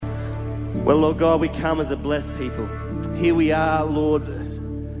Well, Lord God, we come as a blessed people. Here we are, Lord,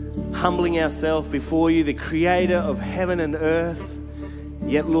 humbling ourselves before you, the creator of heaven and earth.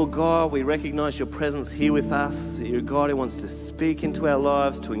 Yet, Lord God, we recognize your presence here with us. You're a God who wants to speak into our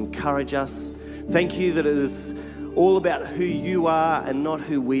lives, to encourage us. Thank you that it is all about who you are and not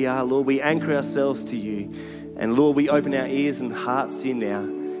who we are, Lord. We anchor ourselves to you. And Lord, we open our ears and hearts to you now.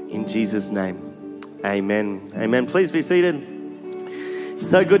 In Jesus' name, amen. Amen. Please be seated.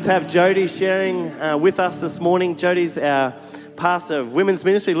 So good to have Jodi sharing with us this morning. Jodi's our pastor of women's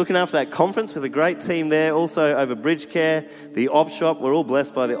ministry, looking after that conference with a great team there. Also over Bridge Care, the Op Shop. We're all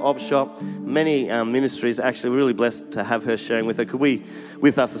blessed by the Op Shop. Many ministries. Actually, we're really blessed to have her sharing with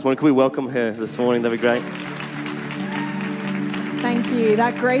us this morning. Could we welcome her this morning? That'd be great. Thank you.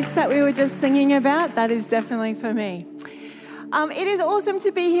 That grace that we were just singing about, that is definitely for me. It is awesome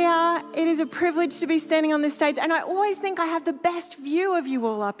to be here. It is a privilege to be standing on this stage. And I always think I have the best view of you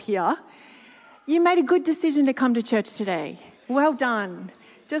all up here. You made a good decision to come to church today. Well done.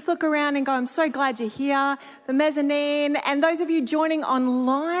 Just look around and go, I'm so glad you're here. The mezzanine, and those of you joining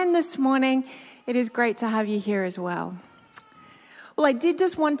online this morning, it is great to have you here as well. Well, I did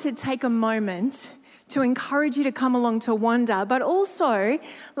just want to take a moment to encourage you to come along to Wonder. But also,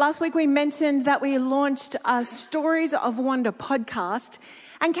 last week we mentioned that we launched a Stories of Wonder podcast.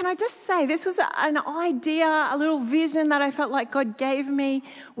 And can I just say, this was an idea, a little vision that I felt like God gave me.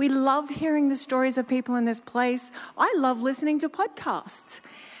 We love hearing the stories of people in this place. I love listening to podcasts.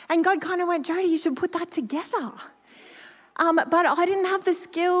 And God kind of went, Jodi, you should put that together. But I didn't have the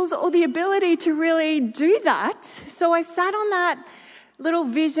skills or the ability to really do that. So I sat on that little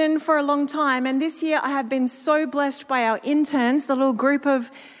vision for a long time. And this year I have been so blessed by our interns, the little group of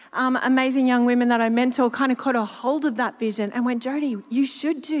amazing young women that I mentor kind of caught a hold of that vision and went, Jodi, you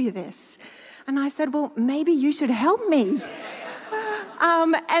should do this. And I said, well, maybe you should help me.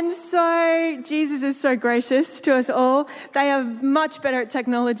 And so Jesus is so gracious to us all. They are much better at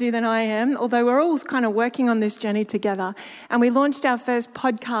technology than I am, although we're all kind of working on this journey together. And we launched our first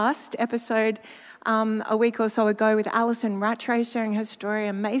podcast episode a week or so ago with Alison Rattray sharing her story,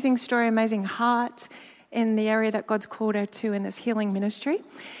 amazing heart in the area that God's called her to in this healing ministry.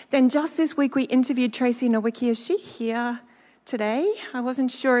 Then just this week we interviewed Tracy Nowicki. Is she here today? I wasn't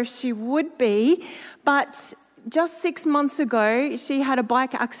sure if she would be, but just 6 months ago she had a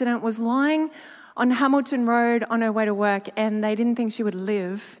bike accident, was lying on Hamilton Road on her way to work, and they didn't think she would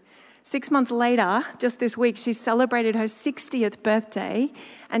live. 6 months later, just this week, she celebrated her 60th birthday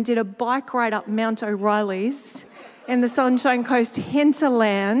and did a bike ride up Mount O'Reilly's in the Sunshine Coast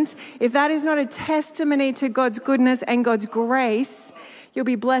hinterland. If that is not a testimony to God's goodness and God's grace, you'll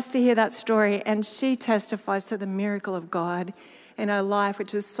be blessed to hear that story. And she testifies to the miracle of God in her life,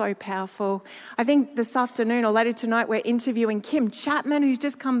 which is so powerful. I think this afternoon or later tonight, we're interviewing Kim Chapman, who's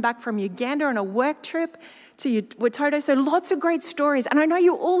just come back from Uganda on a work trip to Watoto. So lots of great stories. And I know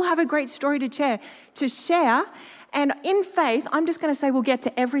you all have a great story to share. And in faith, I'm just going to say we'll get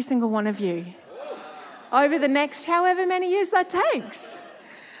to every single one of you over the next however many years that takes.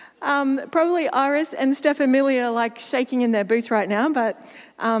 Probably Iris and Steph Amelia are like shaking in their boots right now, but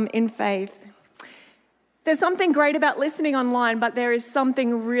in faith. There's something great about listening online, but there is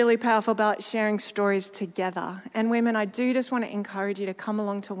something really powerful about sharing stories together. And women, I do just want to encourage you to come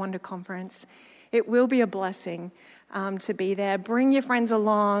along to Wonder Conference. It will be a blessing to be there. Bring your friends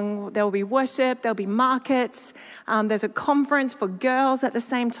along. There will be worship. There'll be markets. There's a conference for girls at the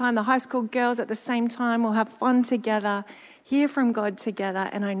same time, the high school girls at the same time. We'll have fun together, hear from God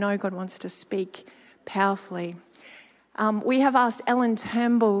together, and I know God wants to speak powerfully. We have asked Ellen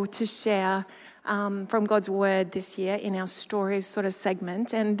Turnbull to share from God's Word this year in our stories sort of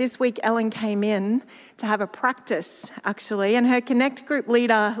segment. And this week, Ellen came in to have a practice, actually. And her Connect group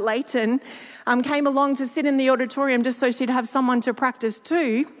leader, Leighton, came along to sit in the auditorium just so she'd have someone to practice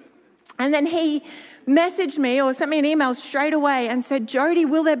too. And then he messaged me or sent me an email straight away and said, Jodi,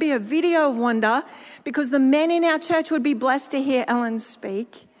 will there be a video of Wonder? Because the men in our church would be blessed to hear Ellen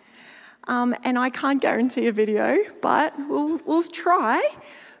speak. And I can't guarantee a video, but we'll try.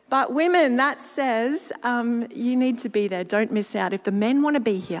 But women, that says you need to be there. Don't miss out. If the men want to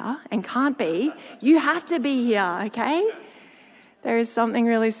be here and can't be, you have to be here, okay? There is something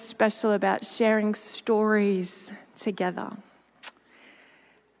really special about sharing stories together.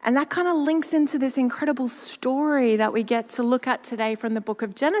 And that kind of links into this incredible story that we get to look at today from the book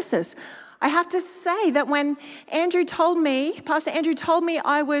of Genesis. I have to say that when Pastor Andrew told me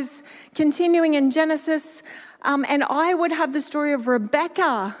I was continuing in Genesis, and I would have the story of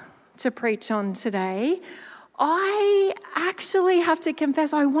Rebecca to preach on today, I actually have to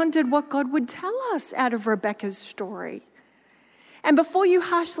confess I wondered what God would tell us out of Rebecca's story. And before you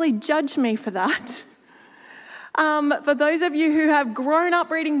harshly judge me for that, for those of you who have grown up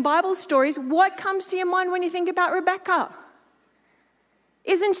reading Bible stories, what comes to your mind when you think about Rebecca?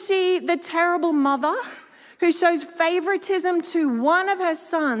 Isn't she the terrible mother who shows favoritism to one of her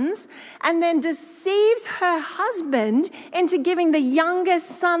sons and then deceives her husband into giving the youngest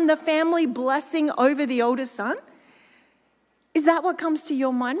son the family blessing over the oldest son? Is that what comes to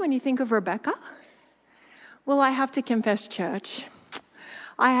your mind when you think of Rebecca? Well, I have to confess, church,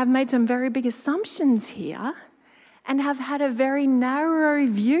 I have made some very big assumptions here and have had a very narrow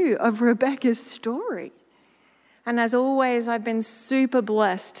view of Rebecca's story. And as always, I've been super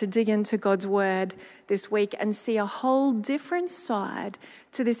blessed to dig into God's word this week and see a whole different side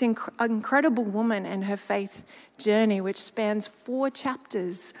to this incredible woman and her faith journey, which spans 4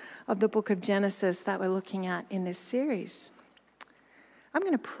 chapters of the book of Genesis that we're looking at in this series. I'm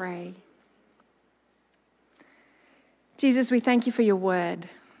going to pray. Jesus, we thank you for your word.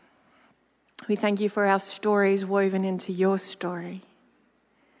 We thank you for our stories woven into your story.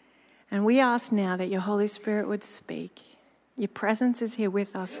 And we ask now that your Holy Spirit would speak. Your presence is here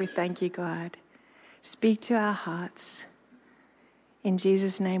with us. We thank you, God. Speak to our hearts. In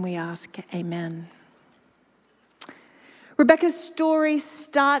Jesus' name we ask, amen. Rebecca's story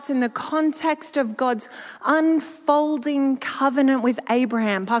starts in the context of God's unfolding covenant with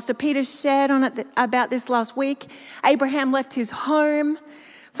Abraham. Pastor Peter shared on it about this last week. Abraham left his home,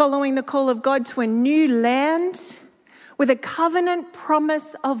 following the call of God to a new land, with a covenant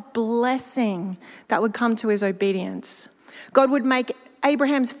promise of blessing that would come to his obedience. God would make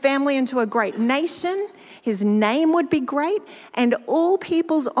Abraham's family into a great nation, his name would be great, and all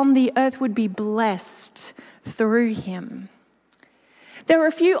peoples on the earth would be blessed through him. There were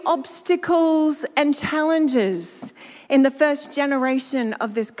a few obstacles and challenges in the first generation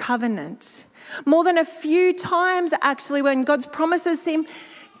of this covenant. More than a few times, actually, when God's promises seem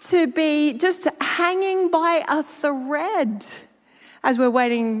to be just hanging by a thread as we're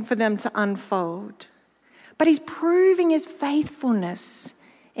waiting for them to unfold. But he's proving his faithfulness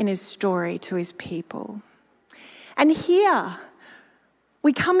in his story to his people. And here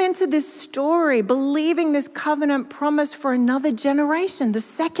we come into this story believing this covenant promise for another generation, the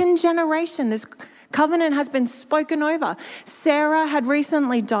second generation. This covenant has been spoken over. Sarah had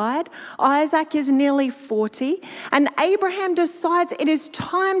recently died. Isaac is nearly 40. And Abraham decides it is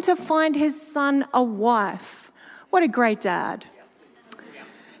time to find his son a wife. What a great dad.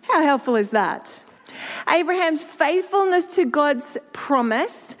 How helpful is that? Abraham's faithfulness to God's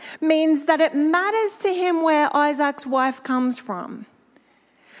promise means that it matters to him where Isaac's wife comes from.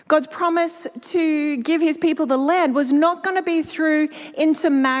 God's promise to give his people the land was not going to be through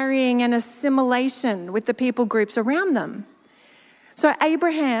intermarrying and assimilation with the people groups around them. So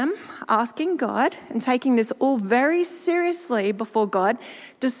Abraham, asking God and taking this all very seriously before God,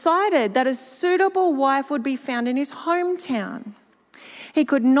 decided that a suitable wife would be found in his hometown. He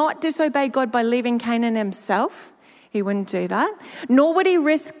could not disobey God by leaving Canaan himself. He wouldn't do that. Nor would he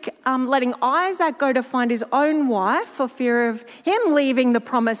risk letting Isaac go to find his own wife for fear of him leaving the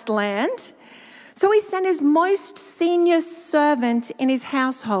promised land. So he sent his most senior servant in his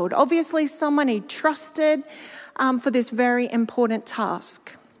household, obviously someone he trusted for this very important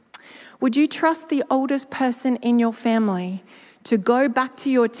task. Would you trust the oldest person in your family to go back to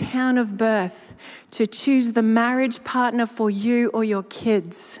your town of birth to choose the marriage partner for you or your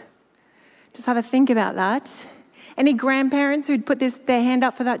kids? Just have a think about that. Any grandparents who'd put their hand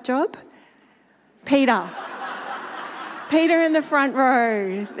up for that job? Peter. Peter in the front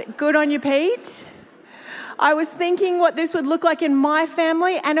row. Good on you, Pete. I was thinking what this would look like in my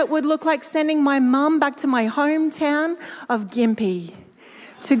family, and it would look like sending my mum back to my hometown of Gympie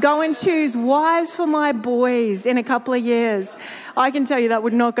to go and choose wives for my boys in a couple of years. I can tell you that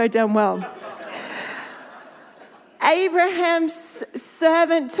would not go down well. Abraham's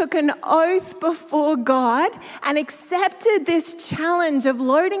servant took an oath before God and accepted this challenge of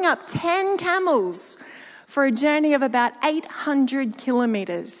loading up 10 camels for a journey of about 800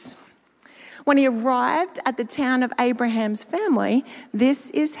 kilometers. When he arrived at the town of Abraham's family, this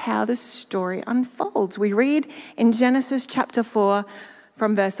is how the story unfolds. We read in Genesis chapter 4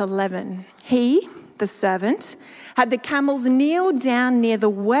 from verse 11. He, the servant, had the camels kneel down near the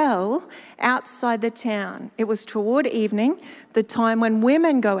well outside the town. It was toward evening, the time when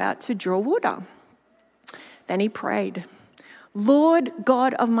women go out to draw water. Then he prayed, Lord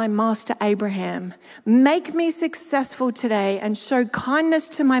God of my master Abraham, make me successful today and show kindness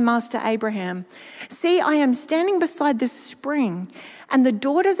to my master Abraham. See, I am standing beside this spring, and the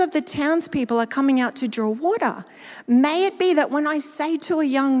daughters of the townspeople are coming out to draw water. May it be that when I say to a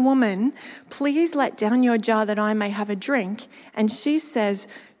young woman, please let down your jar that I may have a drink, and she says,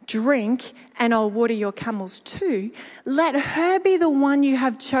 drink, and I'll water your camels too, let her be the one you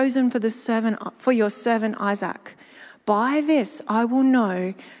have chosen for your servant Isaac. By this I will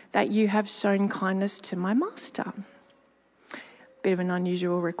know that you have shown kindness to my master. Bit of an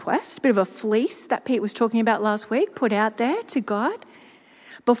unusual request, bit of a fleece that Pete was talking about last week, put out there to God.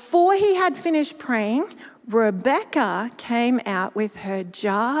 Before he had finished praying, Rebecca came out with her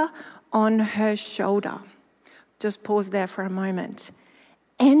jar on her shoulder. Just pause there for a moment.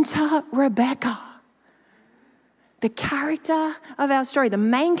 Enter Rebecca, the character of our story, the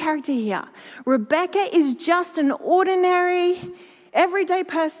main character here. Rebecca is just an ordinary, everyday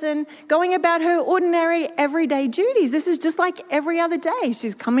person going about her ordinary, everyday duties. This is just like every other day.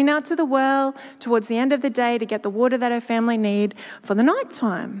 She's coming out to the well towards the end of the day to get the water that her family need for the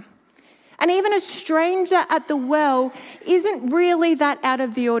nighttime. And even a stranger at the well isn't really that out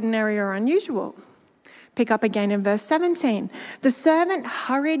of the ordinary or unusual. Pick up again in verse 17. The servant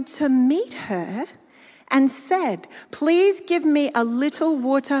hurried to meet her and said, please give me a little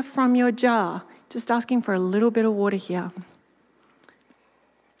water from your jar. Just asking for a little bit of water here.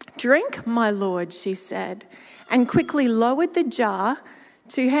 Drink, my lord, she said, and quickly lowered the jar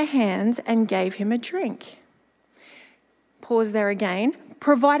to her hands and gave him a drink. Pause there again.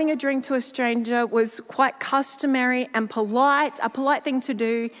 Providing a drink to a stranger was quite customary and a polite thing to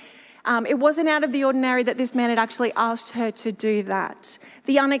do. It wasn't out of the ordinary that this man had actually asked her to do that.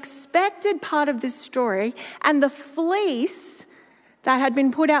 The unexpected part of this story and the fleece that had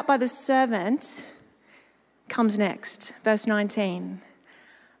been put out by the servant comes next, verse 19.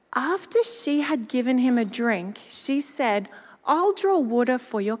 After she had given him a drink, she said, I'll draw water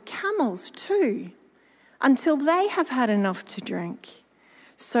for your camels too, until they have had enough to drink.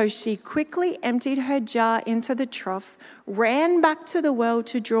 So she quickly emptied her jar into the trough, ran back to the well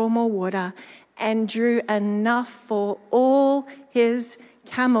to draw more water, and drew enough for all his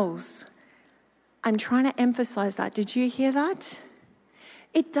camels. I'm trying to emphasize that. Did you hear that?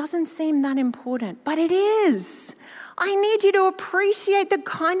 It doesn't seem that important, but it is. I need you to appreciate the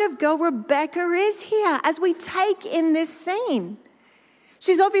kind of girl Rebecca is here as we take in this scene.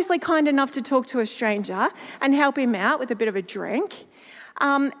 She's obviously kind enough to talk to a stranger and help him out with a bit of a drink.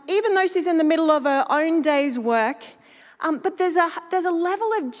 Even though she's in the middle of her own day's work, but there's a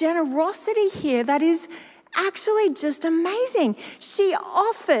level of generosity here that is actually just amazing. She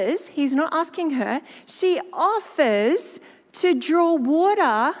offers, he's not asking her, she offers to draw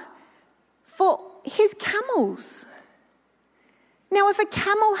water for his camels. Now, if a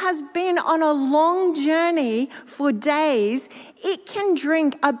camel has been on a long journey for days, it can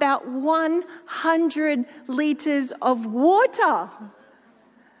drink about 100 litres of water.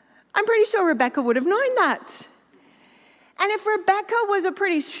 I'm pretty sure Rebecca would have known that. And if Rebecca was a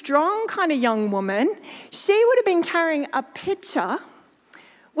pretty strong kind of young woman, she would have been carrying a pitcher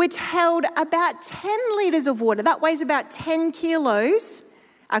which held about 10 litres of water. That weighs about 10 kilos.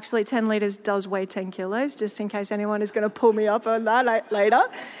 Actually, 10 litres does weigh 10 kilos, just in case anyone is going to pull me up on that later.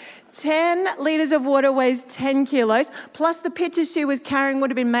 10 litres of water weighs 10 kilos, plus the pitcher she was carrying would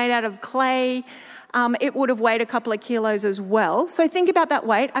have been made out of clay. It would have weighed a couple of kilos as well. So think about that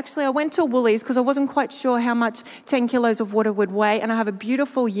weight. Actually, I went to Woolies because I wasn't quite sure how much 10 kilos of water would weigh, and I have a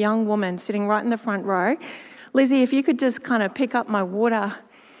beautiful young woman sitting right in the front row. Lizzie, if you could just kind of pick up my water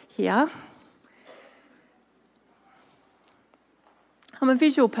here. I'm a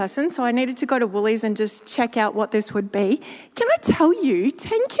visual person, so I needed to go to Woolies and just check out what this would be. Can I tell you,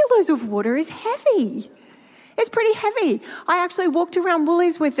 10 kilos of water is heavy. It's pretty heavy. I actually walked around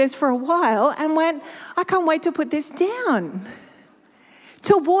Woolies with this for a while and went, I can't wait to put this down.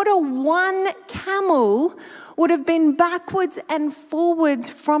 To water one camel would have been backwards and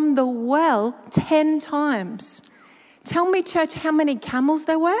forwards from the well 10 times. Tell me, church, how many camels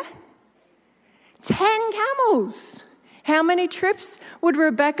there were? 10 camels. How many trips would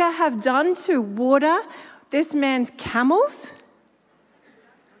Rebecca have done to water this man's camels?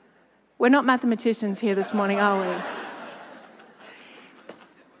 We're not mathematicians here this morning, are we?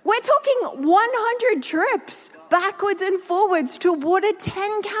 We're talking 100 trips backwards and forwards to water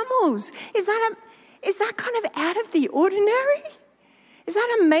 10 camels. Is that kind of out of the ordinary? Is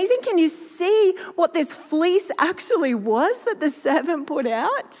that amazing? Can you see what this fleece actually was that the servant put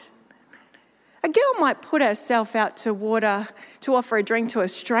out? A girl might put herself out to water to offer a drink to a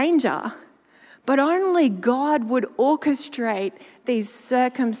stranger, But only God would orchestrate these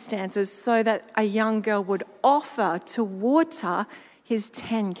circumstances so that a young girl would offer to water his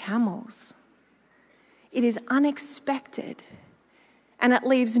 10 camels. It is unexpected, and it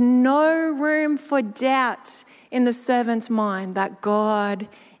leaves no room for doubt in the servant's mind that God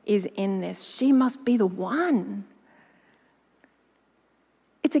is in this. She must be the one.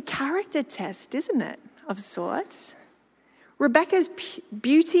 It's a character test, isn't it, of sorts? Rebecca's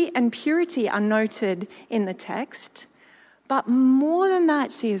beauty and purity are noted in the text, but more than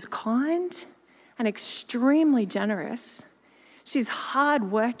that, she is kind and extremely generous. She's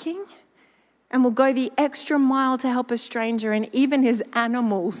hardworking and will go the extra mile to help a stranger and even his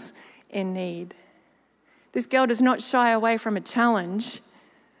animals in need. This girl does not shy away from a challenge.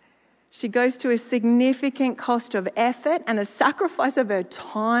 She goes to a significant cost of effort and a sacrifice of her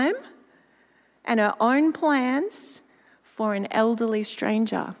time and her own plans for an elderly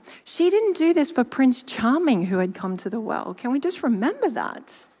stranger. She didn't do this for Prince Charming who had come to the well. Can we just remember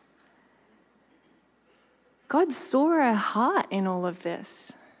that? God saw her heart in all of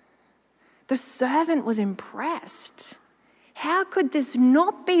this. The servant was impressed. How could this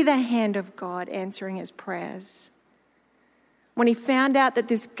not be the hand of God answering his prayers? When he found out that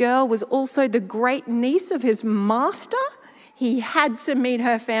this girl was also the great niece of his master, he had to meet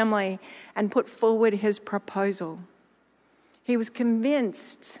her family and put forward his proposal. He was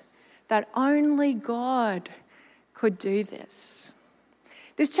convinced that only God could do this.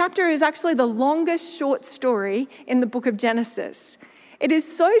 This chapter is actually the longest short story in the book of Genesis. It is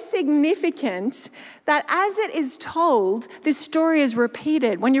so significant that as it is told, this story is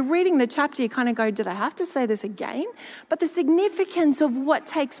repeated. When you're reading the chapter, you kind of go, did I have to say this again? But the significance of what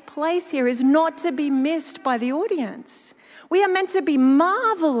takes place here is not to be missed by the audience. We are meant to be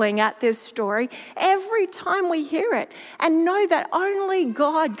marveling at this story every time we hear it and know that only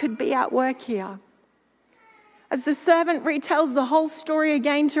God could be at work here. As the servant retells the whole story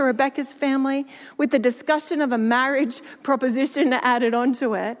again to Rebecca's family with the discussion of a marriage proposition added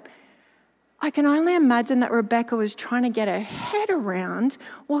onto it, I can only imagine that Rebecca was trying to get her head around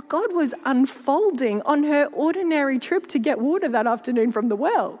what God was unfolding on her ordinary trip to get water that afternoon from the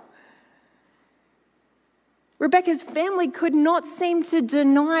well. Rebecca's family could not seem to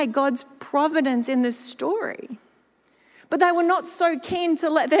deny God's providence in this story. But they were not so keen to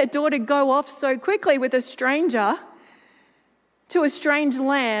let their daughter go off so quickly with a stranger to a strange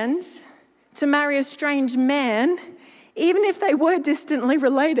land to marry a strange man, even if they were distantly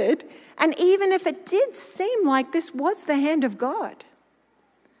related, and even if it did seem like this was the hand of God.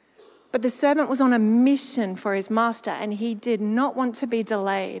 But the servant was on a mission for his master, and he did not want to be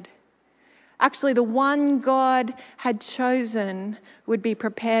delayed. Actually, the one God had chosen would be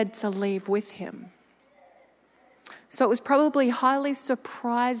prepared to leave with him. So it was probably highly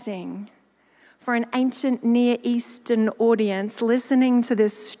surprising for an ancient Near Eastern audience listening to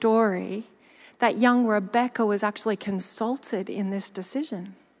this story that young Rebecca was actually consulted in this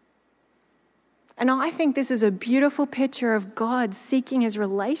decision. And I think this is a beautiful picture of God seeking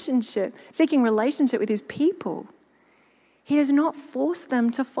relationship with his people. He does not force them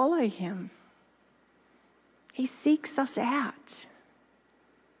to follow him. He seeks us out.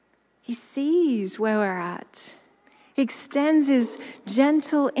 He sees where we're at. He extends his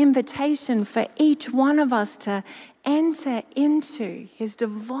gentle invitation for each one of us to enter into his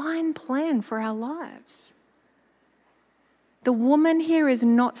divine plan for our lives. The woman here is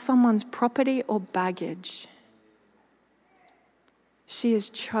not someone's property or baggage. She is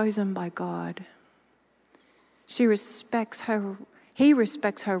chosen by God. He respects her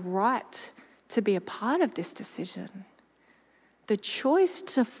right to be a part of this decision. The choice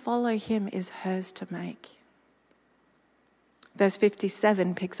to follow him is hers to make. Verse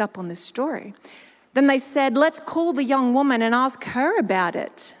 57 picks up on this story. Then they said, let's call the young woman and ask her about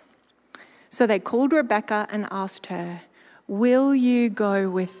it. So they called Rebecca and asked her, will you go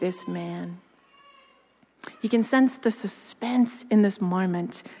with this man? You can sense the suspense in this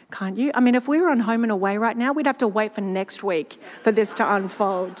moment, can't you? I mean, if we were on Home and Away right now, we'd have to wait for next week for this to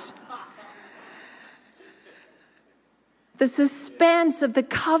unfold. The suspense of the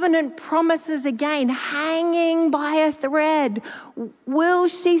covenant promises again, hanging by a thread. Will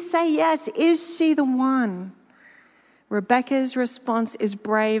she say yes? Is she the one? Rebecca's response is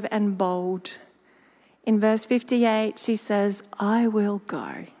brave and bold. In verse 58, she says, I will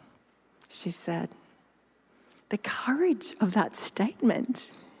go, she said. The courage of that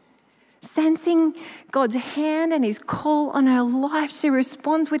statement. Sensing God's hand and his call on her life, she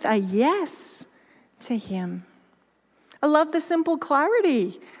responds with a yes to him. I love the simple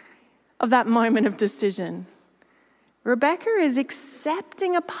clarity of that moment of decision. Rebecca is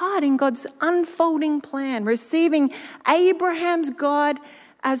accepting a part in God's unfolding plan, receiving Abraham's God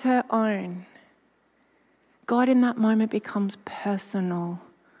as her own. God in that moment becomes personal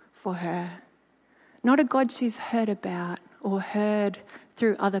for her. Not a God she's heard about or heard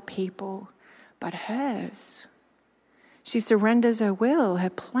through other people, but hers. She surrenders her will, her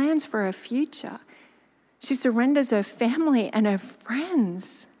plans for her future. She surrenders her family and her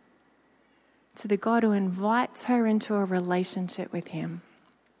friends to the God who invites her into a relationship with him.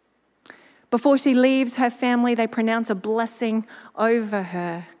 Before she leaves her family, they pronounce a blessing over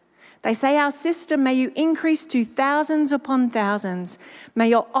her. They say, "Our sister, may you increase to thousands upon thousands. May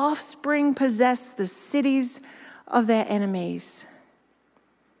your offspring possess the cities of their enemies."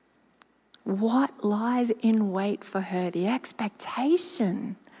 What lies in wait for her? The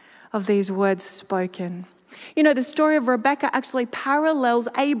expectation of these words spoken. You know, the story of Rebecca actually parallels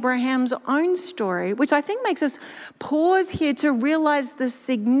Abraham's own story, which I think makes us pause here to realize the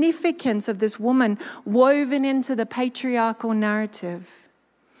significance of this woman woven into the patriarchal narrative.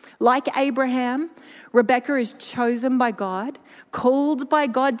 Like Abraham, Rebecca is chosen by God, called by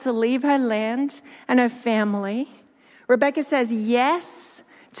God to leave her land and her family. Rebecca says yes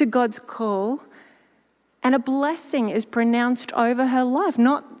to God's call, and a blessing is pronounced over her life,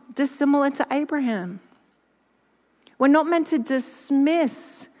 not dissimilar to Abraham. We're not meant to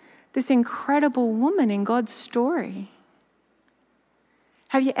dismiss this incredible woman in God's story.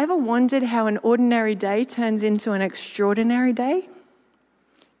 Have you ever wondered how an ordinary day turns into an extraordinary day?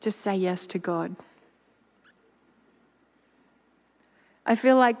 Just say yes to God. I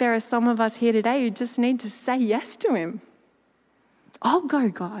feel like there are some of us here today who just need to say yes to him. I'll go,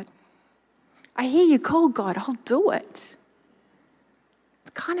 God. I hear you call, God. I'll do it.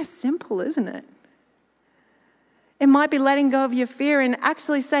 It's kind of simple, isn't it? It might be letting go of your fear and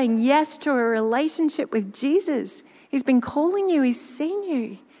actually saying yes to a relationship with Jesus. He's been calling you. He's seen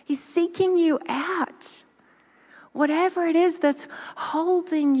you. He's seeking you out. Whatever it is that's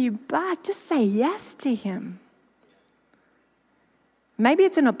holding you back, just say yes to him. Maybe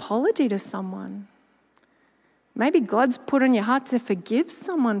it's an apology to someone. Maybe God's put on your heart to forgive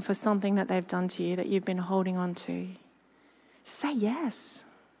someone for something that they've done to you that you've been holding on to. Say yes.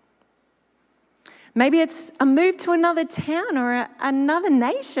 Maybe it's a move to another town or another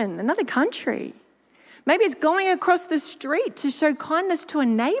nation, another country. Maybe it's going across the street to show kindness to a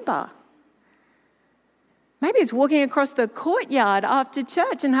neighbor. Maybe it's walking across the courtyard after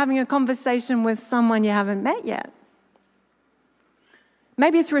church and having a conversation with someone you haven't met yet.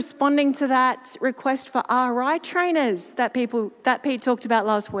 Maybe it's responding to that request for RI trainers that Pete talked about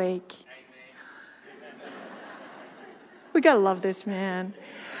last week. We gotta love this man.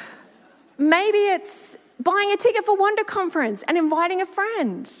 Maybe it's buying a ticket for Wonder Conference and inviting a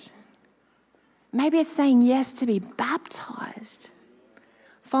friend. Maybe it's saying yes to be baptized,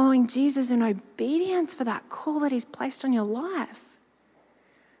 following Jesus in obedience for that call that he's placed on your life.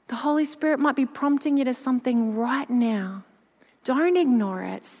 The Holy Spirit might be prompting you to something right now. Don't ignore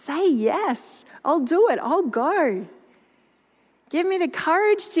it. Say yes. I'll do it. I'll go. Give me the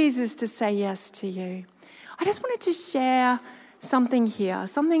courage, Jesus, to say yes to you. I just wanted to share something here,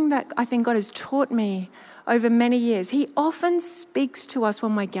 something that I think God has taught me over many years. He often speaks to us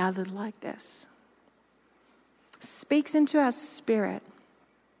when we're gathered like this. Speaks into our spirit.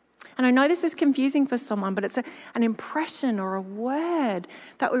 And I know this is confusing for someone, but it's an impression or a word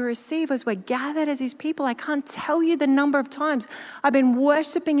that we receive as we're gathered as his people. I can't tell you the number of times I've been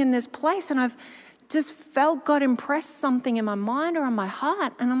worshiping in this place and I've just felt God impress something in my mind or in my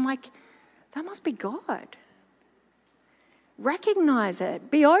heart. And I'm like, that must be God. Recognize it.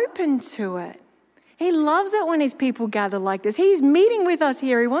 Be open to it. He loves it when his people gather like this. He's meeting with us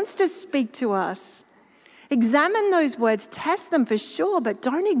here. He wants to speak to us. Examine those words, test them for sure, but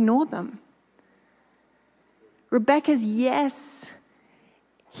don't ignore them. Rebecca's yes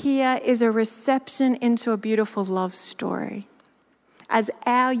here is a reception into a beautiful love story. As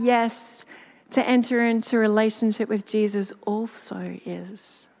our yes to enter into relationship with Jesus also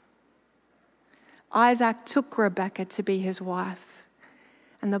is. Isaac took Rebecca to be his wife,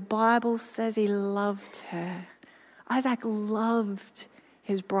 and the Bible says he loved her. Isaac loved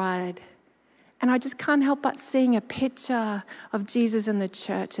his bride. And I just can't help but seeing a picture of Jesus and the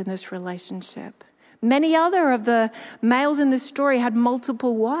church in this relationship. Many other of the males in this story had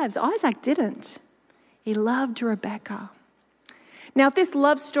multiple wives. Isaac didn't. He loved Rebecca. Now, if this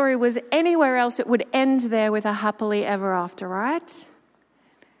love story was anywhere else, it would end there with a happily ever after, right?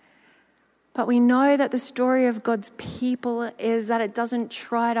 But we know that the story of God's people is that it doesn't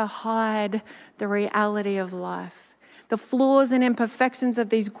try to hide the reality of life. The flaws and imperfections of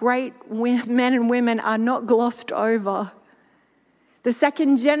these great men and women are not glossed over. The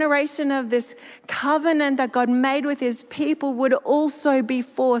second generation of this covenant that God made with his people would also be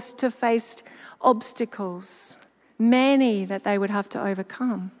forced to face obstacles, many that they would have to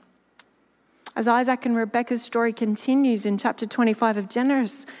overcome. As Isaac and Rebekah's story continues in chapter 25 of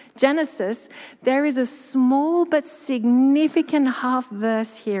Genesis, there is a small but significant half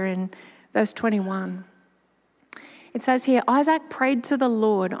verse here in verse 21. It says here, Isaac prayed to the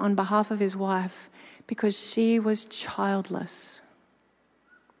Lord on behalf of his wife because she was childless.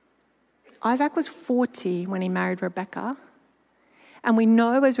 Isaac was 40 when he married Rebekah. And we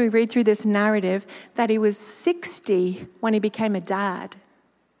know as we read through this narrative that he was 60 when he became a dad.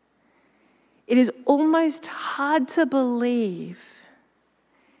 It is almost hard to believe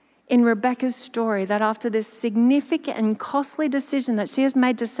in Rebekah's story that after this significant and costly decision that she has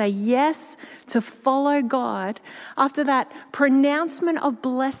made to say yes to follow God, after that pronouncement of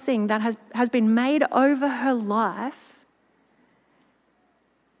blessing that has been made over her life,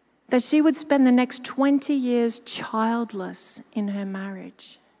 that she would spend the next 20 years childless in her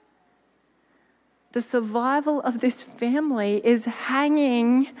marriage. The survival of this family is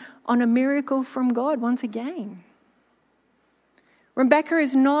hanging on a miracle from God once again. Rebekah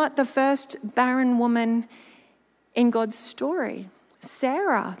is not the first barren woman in God's story.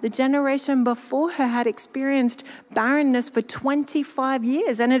 Sarah, the generation before her, had experienced barrenness for 25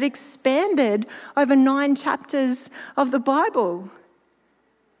 years, and it expanded over 9 chapters of the Bible.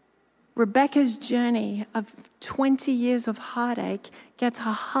 Rebekah's journey of 20 years of heartache gets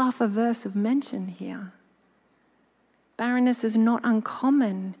a half a verse of mention here. Barrenness is not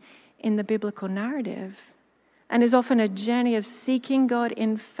uncommon in the biblical narrative and is often a journey of seeking God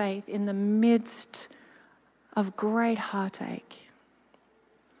in faith in the midst of great heartache.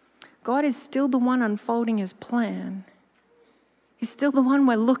 God is still the one unfolding his plan. He's still the one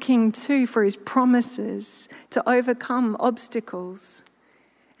we're looking to for his promises to overcome obstacles.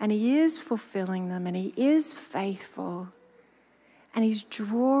 And he is fulfilling them, and he is faithful. And he's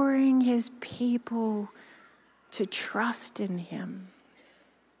drawing his people to trust in him.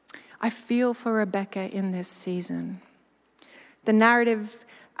 I feel for Rebekah in this season. The narrative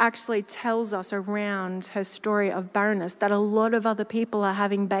actually tells us around her story of barrenness that a lot of other people are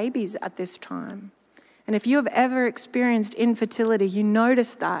having babies at this time. And if you have ever experienced infertility, you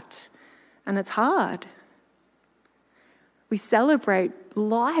notice that, and it's hard. We celebrate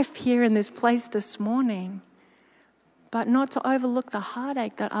life here in this place this morning, but not to overlook the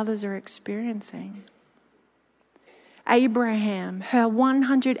heartache that others are experiencing. Abraham, her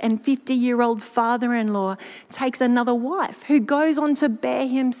 150-year-old father-in-law, takes another wife who goes on to bear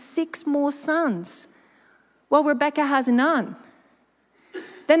him 6 more sons. Well, Rebekah has none.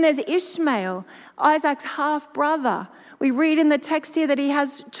 Then there's Ishmael, Isaac's half-brother. We read in the text here that he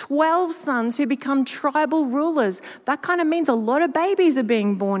has 12 sons who become tribal rulers. That kind of means a lot of babies are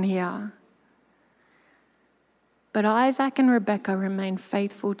being born here. But Isaac and Rebekah remain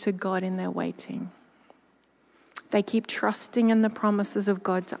faithful to God in their waiting. They keep trusting in the promises of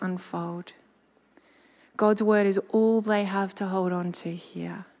God to unfold. God's word is all they have to hold on to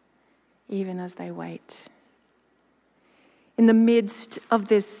here, even as they wait. In the midst of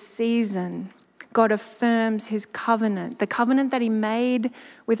this season, God affirms his covenant, the covenant that he made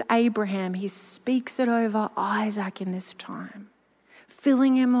with Abraham. He speaks it over Isaac in this time,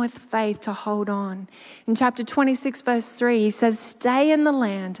 filling him with faith to hold on. In chapter 26, verse 3, he says, "Stay in the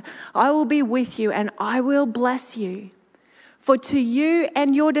land. I will be with you and I will bless you. For to you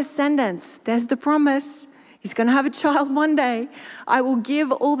and your descendants," there's the promise, he's going to have a child one day, "I will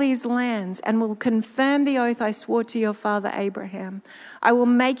give all these lands and will confirm the oath I swore to your father Abraham. I will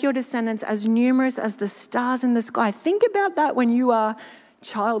make your descendants as numerous as the stars in the sky." Think about that when you are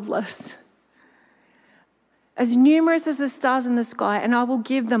childless. "As numerous as the stars in the sky, and I will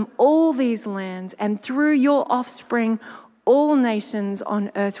give them all these lands, and through your offspring, all nations on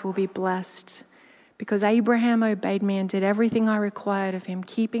earth will be blessed. Because Abraham obeyed me and did everything I required of him,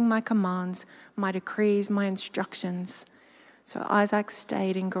 keeping my commands, my decrees, my instructions." So Isaac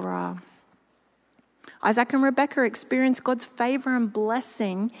stayed in Gerar. Isaac and Rebekah experienced God's favor and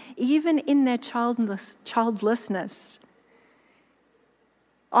blessing even in their childlessness.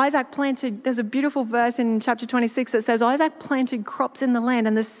 Isaac planted, there's a beautiful verse in chapter 26 that says, Isaac planted crops in the land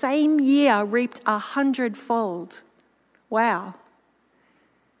and the same year reaped 100-fold. Wow.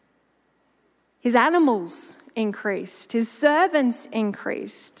 His animals increased. His servants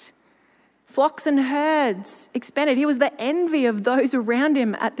increased. Flocks and herds expanded. He was the envy of those around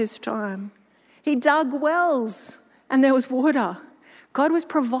him at this time. He dug wells and there was water. God was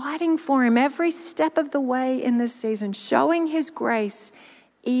providing for him every step of the way in this season, showing his grace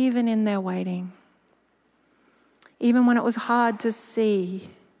even in their waiting. Even when it was hard to see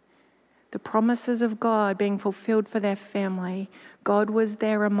the promises of God being fulfilled for their family, God was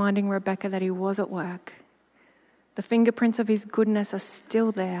there reminding Rebecca that he was at work. The fingerprints of his goodness are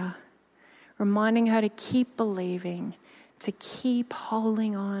still there, reminding her to keep believing, to keep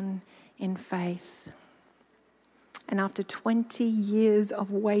holding on in faith. And after 20 years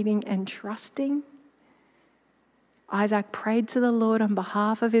of waiting and trusting, Isaac prayed to the Lord on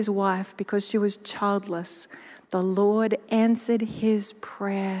behalf of his wife because she was childless. The Lord answered his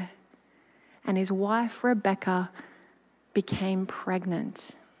prayer, and his wife Rebecca became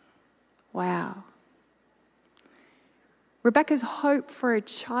pregnant. Wow. Rebecca's hope for a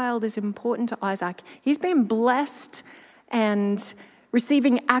child is important to Isaac. He's been blessed and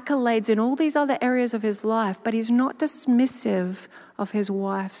receiving accolades in all these other areas of his life, but he's not dismissive of his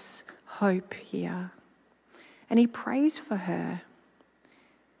wife's hope here. And he prays for her.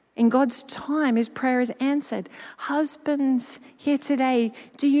 In God's time, his prayer is answered. Husbands here today,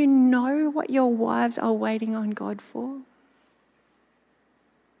 do you know what your wives are waiting on God for?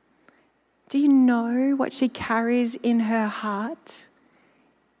 Do you know what she carries in her heart,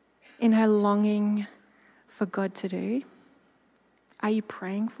 in her longing for God to do? Are you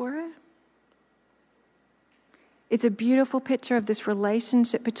praying for her? It's a beautiful picture of this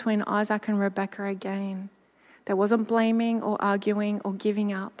relationship between Isaac and Rebecca again. There wasn't blaming or arguing or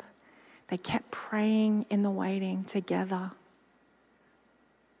giving up. They kept praying in the waiting together.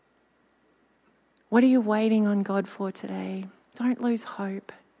 What are you waiting on God for today? Don't lose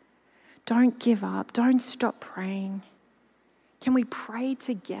hope. Don't give up. Don't stop praying. Can we pray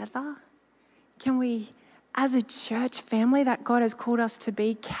together? Can we, as a church family that God has called us to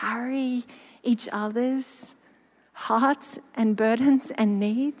be, carry each other's hearts and burdens and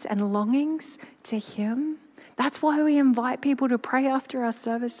needs and longings to Him? That's why we invite people to pray after our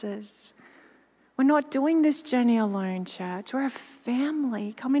services. We're not doing this journey alone, church. We're a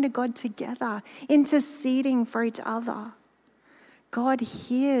family coming to God together, interceding for each other. God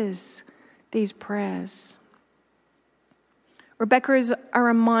hears these prayers. Rebecca is a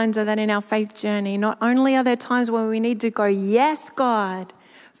reminder that in our faith journey, not only are there times where we need to go, yes, God,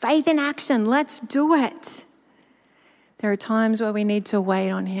 faith in action, let's do it. There are times where we need to wait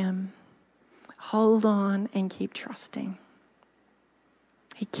on Him. Hold on and keep trusting.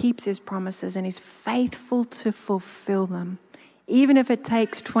 He keeps His promises and He's faithful to fulfill them, even if it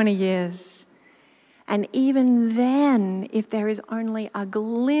takes 20 years. And even then, if there is only a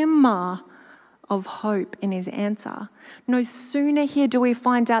glimmer of hope in His answer, no sooner here do we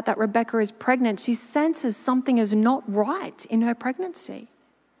find out that Rebecca is pregnant, she senses something is not right in her pregnancy.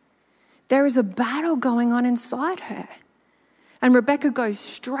 There is a battle going on inside her. And Rebecca goes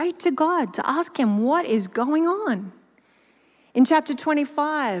straight to God to ask Him what is going on. In chapter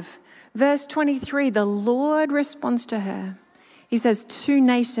 25, verse 23, the Lord responds to her. He says, 2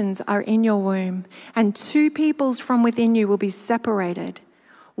 nations are in your womb, and 2 peoples from within you will be separated.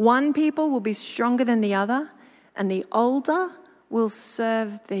 One people will be stronger than the other, and the older will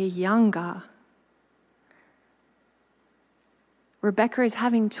serve the younger. Rebecca is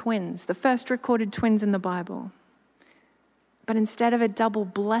having twins, the first recorded twins in the Bible. But instead of a double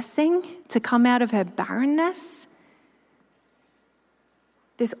blessing to come out of her barrenness,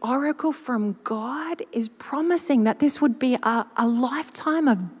 this oracle from God is promising that this would be a lifetime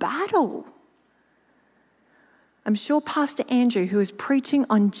of battle. I'm sure Pastor Andrew, who is preaching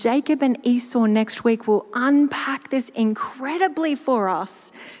on Jacob and Esau next week, will unpack this incredibly for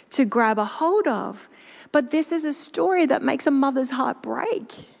us to grab a hold of. But this is a story that makes a mother's heart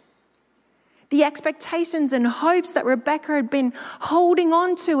break. The expectations and hopes that Rebecca had been holding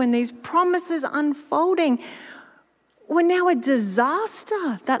on to and these promises unfolding were now a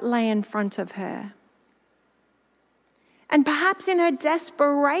disaster that lay in front of her. And perhaps in her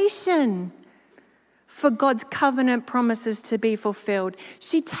desperation for God's covenant promises to be fulfilled,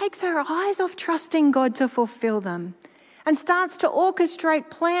 she takes her eyes off trusting God to fulfill them and starts to orchestrate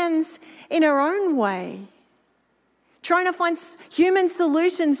plans in her own way, trying to find human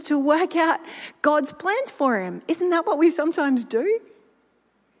solutions to work out God's plans for him. Isn't that what we sometimes do?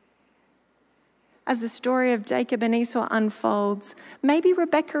 As the story of Jacob and Esau unfolds, maybe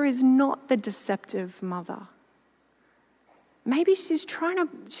Rebecca is not the deceptive mother. Maybe she's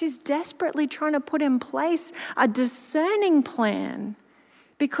desperately trying to put in place a discerning plan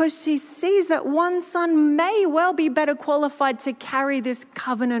because she sees that one son may well be better qualified to carry this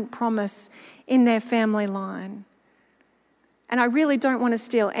covenant promise in their family line. And I really don't want to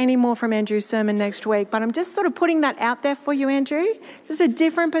steal any more from Andrew's sermon next week, but I'm just sort of putting that out there for you, Andrew. Just a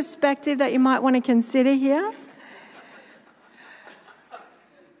different perspective that you might want to consider here.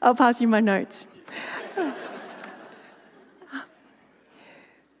 I'll pass you my notes.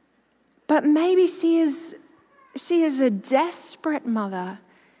 But maybe she is a desperate mother,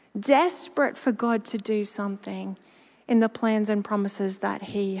 desperate for God to do something in the plans and promises that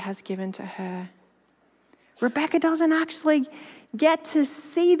he has given to her. Rebecca doesn't actually get to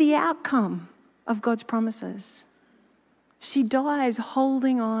see the outcome of God's promises. She dies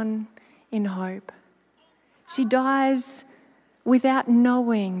holding on in hope. She dies without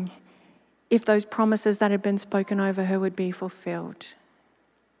knowing if those promises that had been spoken over her would be fulfilled.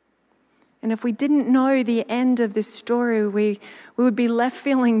 And if we didn't know the end of this story, we would be left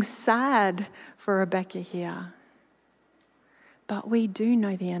feeling sad for Rebecca here. But we do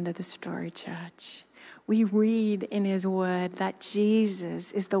know the end of the story, church. We read in his word that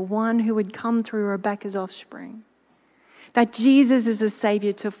Jesus is the one who would come through Rebecca's offspring. That Jesus is the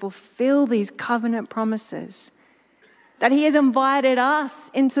Savior to fulfill these covenant promises. That he has invited us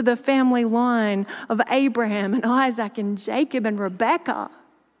into the family line of Abraham and Isaac and Jacob and Rebecca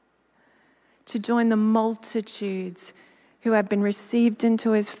to join the multitudes who have been received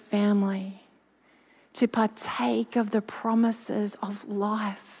into his family, to partake of the promises of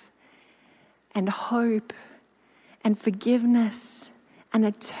life and hope and forgiveness and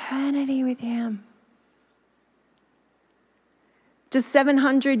eternity with him. Just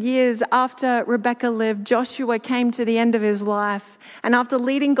 700 years after Rebecca lived, Joshua came to the end of his life. And after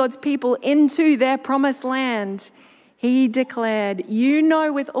leading God's people into their promised land, he declared, "You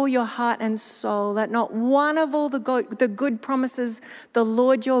know with all your heart and soul that not one of all the good promises the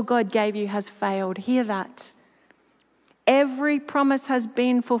Lord your God gave you has failed." Hear that. Every promise has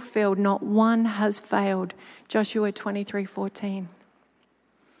been fulfilled, not one has failed. Joshua 23:14.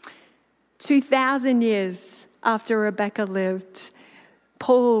 2,000 years after Rebecca lived,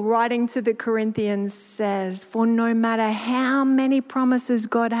 Paul, writing to the Corinthians, says, "For no matter how many promises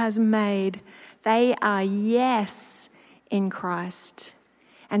God has made, they are yes in Christ.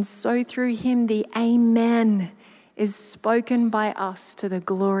 And so through him the amen is spoken by us to the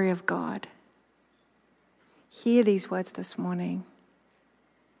glory of God." Hear these words this morning.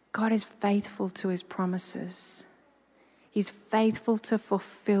 God is faithful to his promises. He's faithful to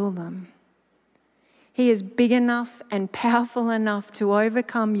fulfill them. He is big enough and powerful enough to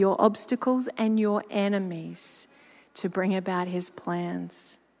overcome your obstacles and your enemies to bring about his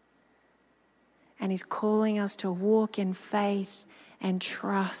plans. And he's calling us to walk in faith and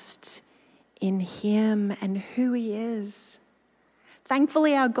trust in him and who he is.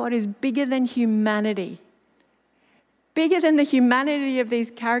 Thankfully, our God is bigger than humanity. Bigger than the humanity of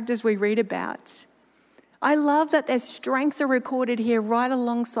these characters we read about. I love that their strengths are recorded here right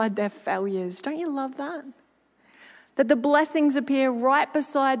alongside their failures. Don't you love that? That the blessings appear right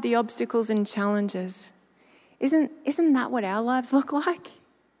beside the obstacles and challenges. Isn't that what our lives look like?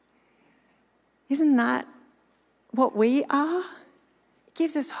 Isn't that what we are? It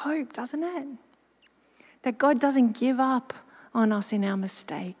gives us hope, doesn't it? That God doesn't give up on us in our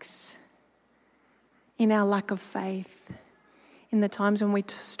mistakes, in our lack of faith, in the times when we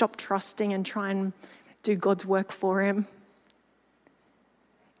stop trusting and try and do God's work for him.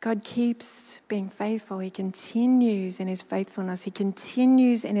 God keeps being faithful. He continues in his faithfulness. He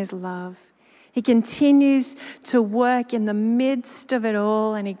continues in his love. He continues to work in the midst of it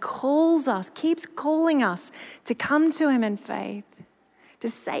all, and he calls us, keeps calling us to come to him in faith, to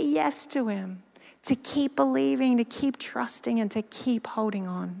say yes to him, to keep believing, to keep trusting, and to keep holding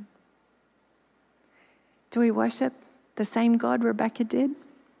on. Do we worship the same God Rebecca did?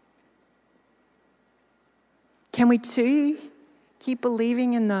 Can we too keep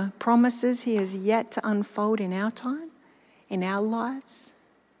believing in the promises he has yet to unfold in our time, in our lives?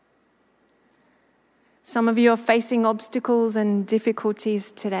 Some of you are facing obstacles and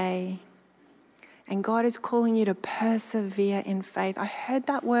difficulties today, and God is calling you to persevere in faith. I heard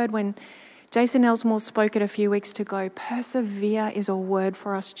that word when Jason Elsmore spoke it a few weeks ago. Persevere is a word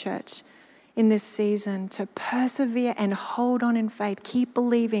for us, church, in this season, to persevere and hold on in faith. Keep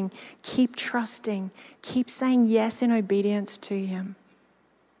believing, keep trusting, keep saying yes in obedience to him.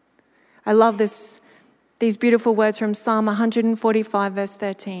 I love these beautiful words from Psalm 145, verse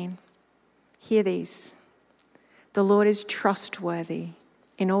 13. Hear these. The Lord is trustworthy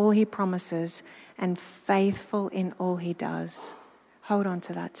in all he promises and faithful in all he does. Hold on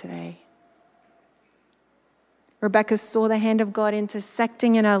to that today. Rebecca saw the hand of God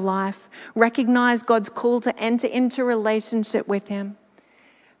intersecting in her life, recognized God's call to enter into relationship with him.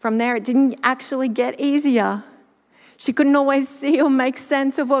 From there, it didn't actually get easier. She couldn't always see or make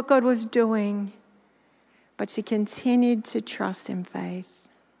sense of what God was doing, but she continued to trust in faith.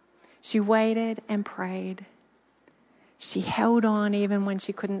 She waited and prayed. She held on even when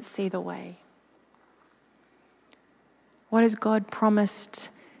she couldn't see the way. What has God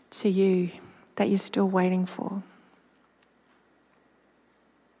promised to you that you're still waiting for?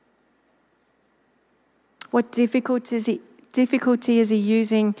 What difficulty is He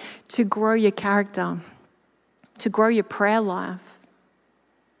using to grow your character, to grow your prayer life?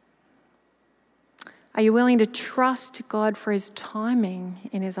 Are you willing to trust God for His timing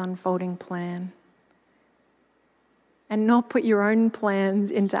in His unfolding plan and not put your own plans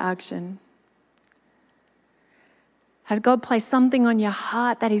into action? Has God placed something on your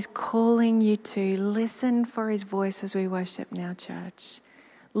heart that He's calling you to? Listen for His voice as we worship now, church.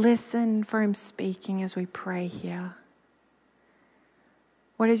 Listen for Him speaking as we pray here.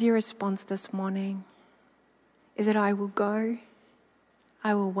 What is your response this morning? Is it, I will go,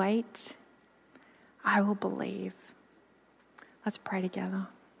 I will wait, I will believe? Let's pray together.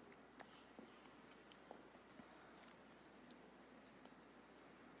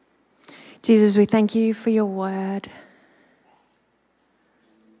 Jesus, we thank you for your word.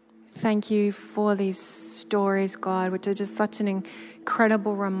 Thank you for these stories, God, which are just such an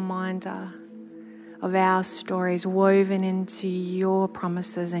incredible reminder of our stories woven into your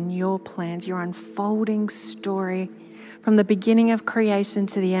promises and your plans, your unfolding story from the beginning of creation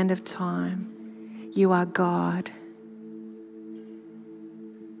to the end of time. You are God.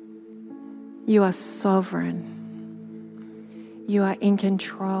 You are sovereign. You are in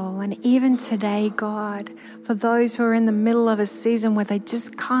control. And even today, God, for those who are in the middle of a season where they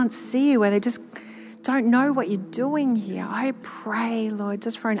just can't see you, where they just don't know what you're doing here, I pray, Lord,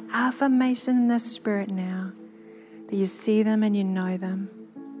 just for an affirmation in their spirit now, that you see them and you know them.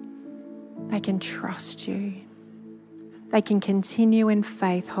 They can trust you. They can continue in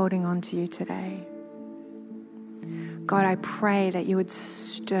faith holding on to you today. God, I pray that you would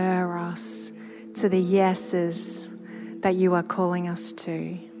stir us to the yeses that you are calling us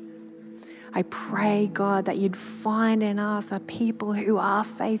to. I pray, God, that you'd find in us the people who are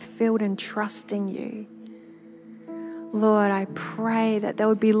faith-filled and trusting you. Lord, I pray that there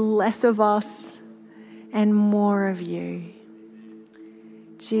would be less of us and more of you.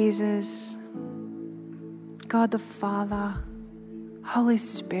 Jesus, God the Father, Holy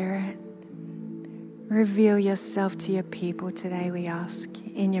Spirit, reveal yourself to your people today, we ask.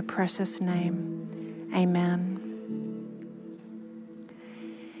 In your precious name, amen.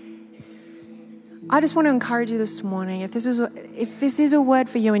 I just want to encourage you this morning, if this is a word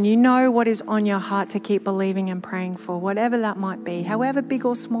for you and you know what is on your heart to keep believing and praying for, whatever that might be, however big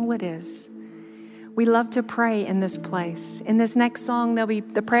or small it is, we love to pray in this place. In this next song, there'll be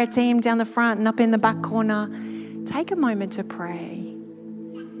the prayer team down the front and up in the back corner. Take a moment to pray.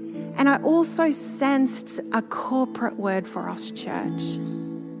 And I also sensed a corporate word for us, church.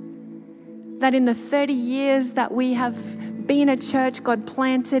 That in the 30 years that we have been a church God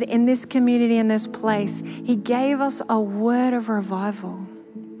planted in this community, in this place, He gave us a word of revival.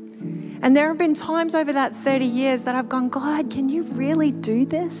 And there have been times over that 30 years that I've gone, God, can you really do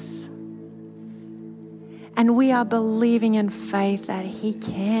this? And we are believing in faith that He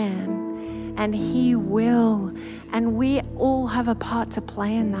can and He will. And we all have a part to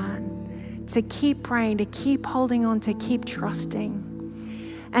play in that, to keep praying, to keep holding on, to keep trusting.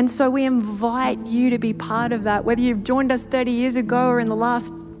 And so we invite you to be part of that, whether you've joined us 30 years ago or in the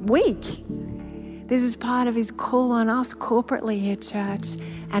last week. This is part of His call on us corporately here, church.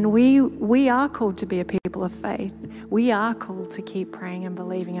 And we are called to be a people of faith. We are called to keep praying and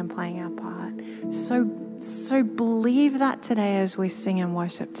believing and playing our part. So believe that today as we sing and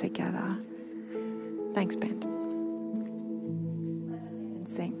worship together. Thanks, band. And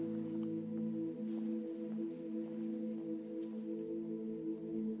sing.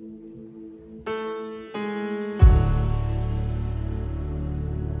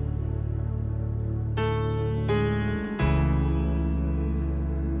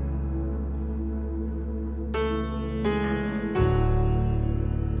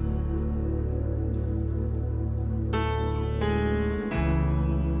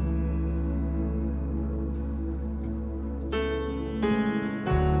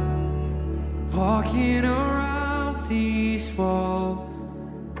 Walking around these walls,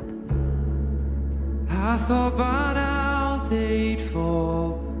 I thought by now they'd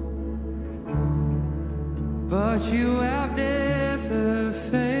fall, but you have never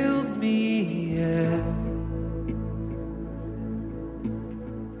failed me yet.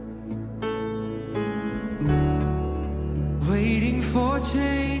 Waiting for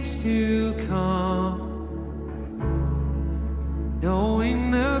change to come,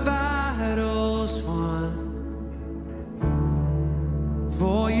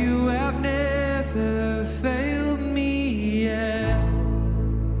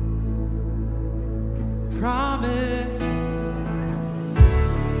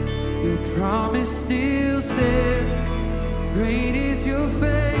 promise still stands. Great is your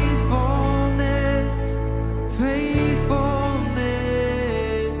faithfulness,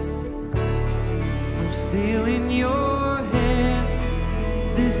 faithfulness. I'm still in your hands.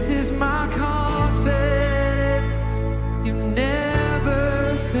 This is my confidence. You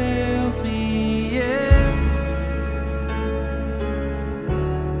never failed me yet.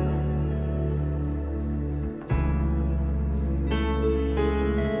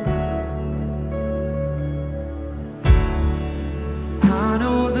 I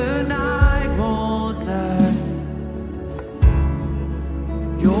know the night won't last.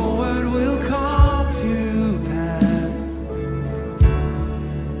 Your word will come to pass.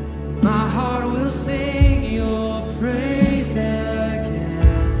 My heart will sing your praise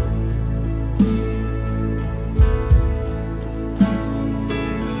again.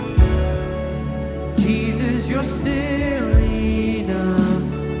 Jesus, you're still enough.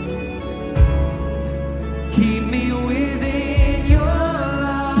 Keep me within your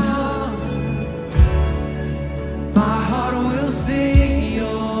love. My heart will sing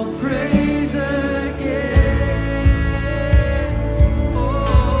your praise again.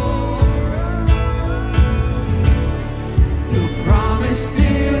 Oh, your promise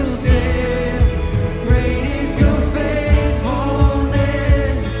still stands. Great is your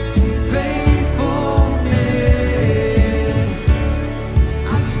faithfulness, faithfulness.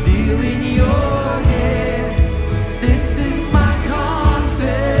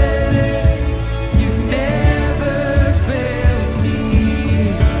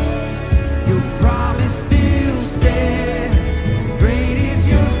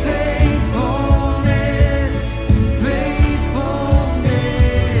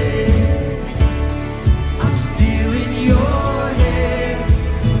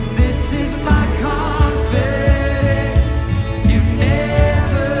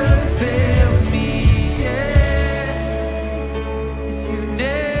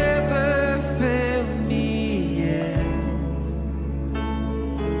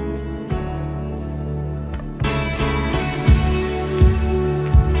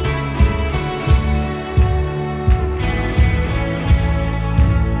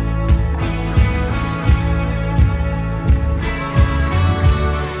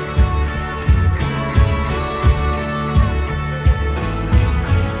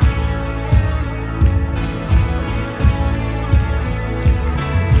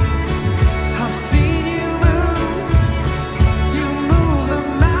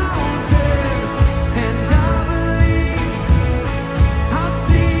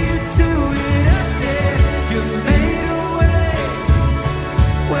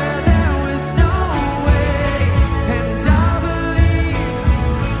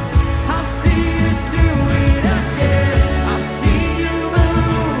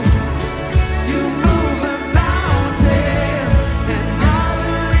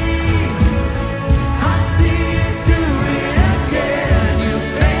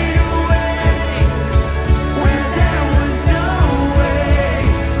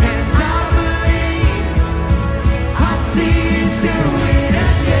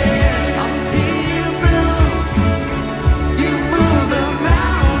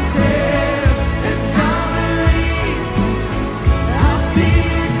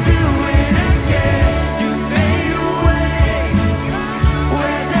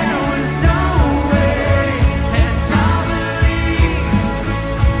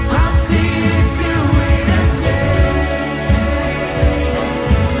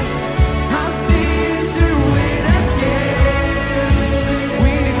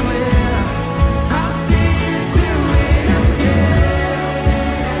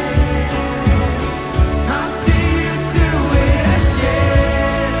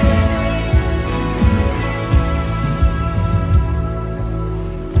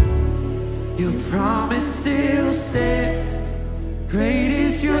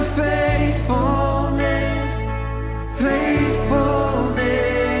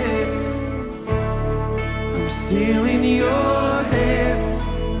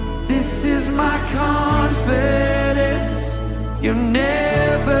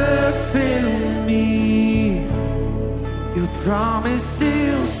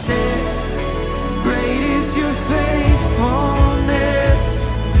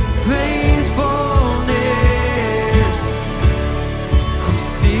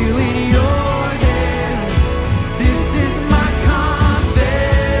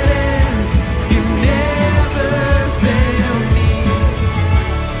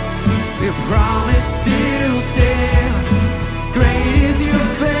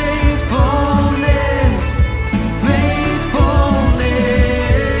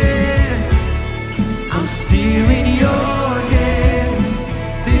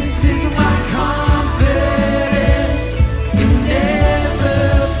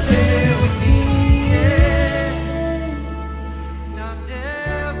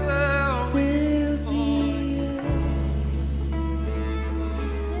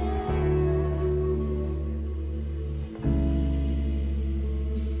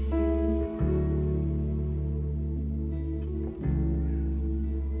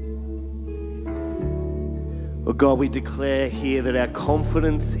 But God, we declare here that our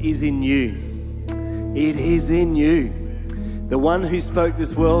confidence is in you. It is in you. The one who spoke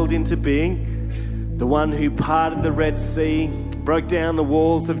this world into being, the one who parted the Red Sea, broke down the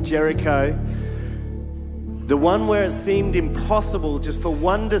walls of Jericho, the one where it seemed impossible just for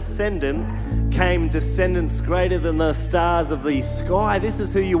one descendant came descendants greater than the stars of the sky. This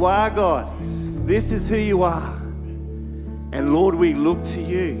is who you are, God. This is who you are. And Lord, we look to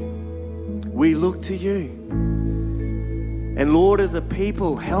you. We look to you. And Lord, as a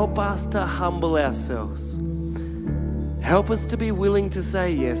people, help us to humble ourselves. Help us to be willing to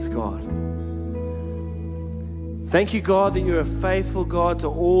say yes, God. Thank you, God, that you're a faithful God to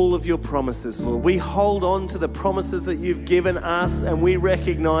all of your promises, Lord. We hold on to the promises that you've given us, and we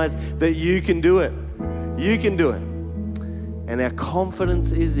recognize that you can do it. You can do it. And our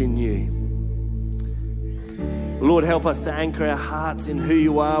confidence is in you. Lord, help us to anchor our hearts in who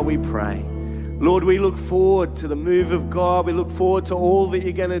you are, we pray. Lord, we look forward to the move of God. We look forward to all that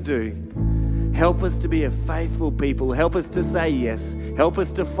you're going to do. Help us to be a faithful people. Help us to say yes. Help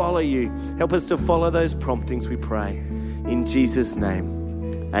us to follow you. Help us to follow those promptings, we pray. In Jesus'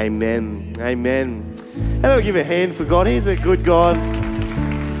 name, amen. Amen. How about we give a hand for God? He's a good God.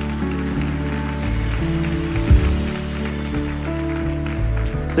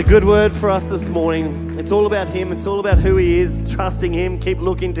 It's a good word for us this morning. It's all about him. It's all about who he is, trusting him. Keep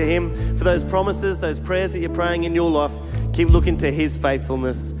looking to him for those promises, those prayers that you're praying in your life. Keep looking to his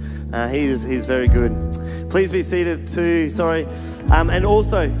faithfulness. He's very good. Please be seated too, and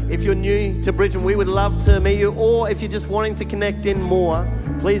also, if you're new to Brisbane, we would love to meet you, or if you're just wanting to connect in more,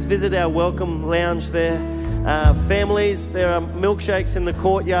 please visit our welcome lounge there. Families, there are milkshakes in the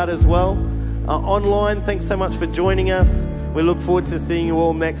courtyard as well. Online, thanks so much for joining us. We look forward to seeing you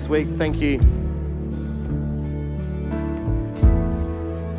all next week. Thank you.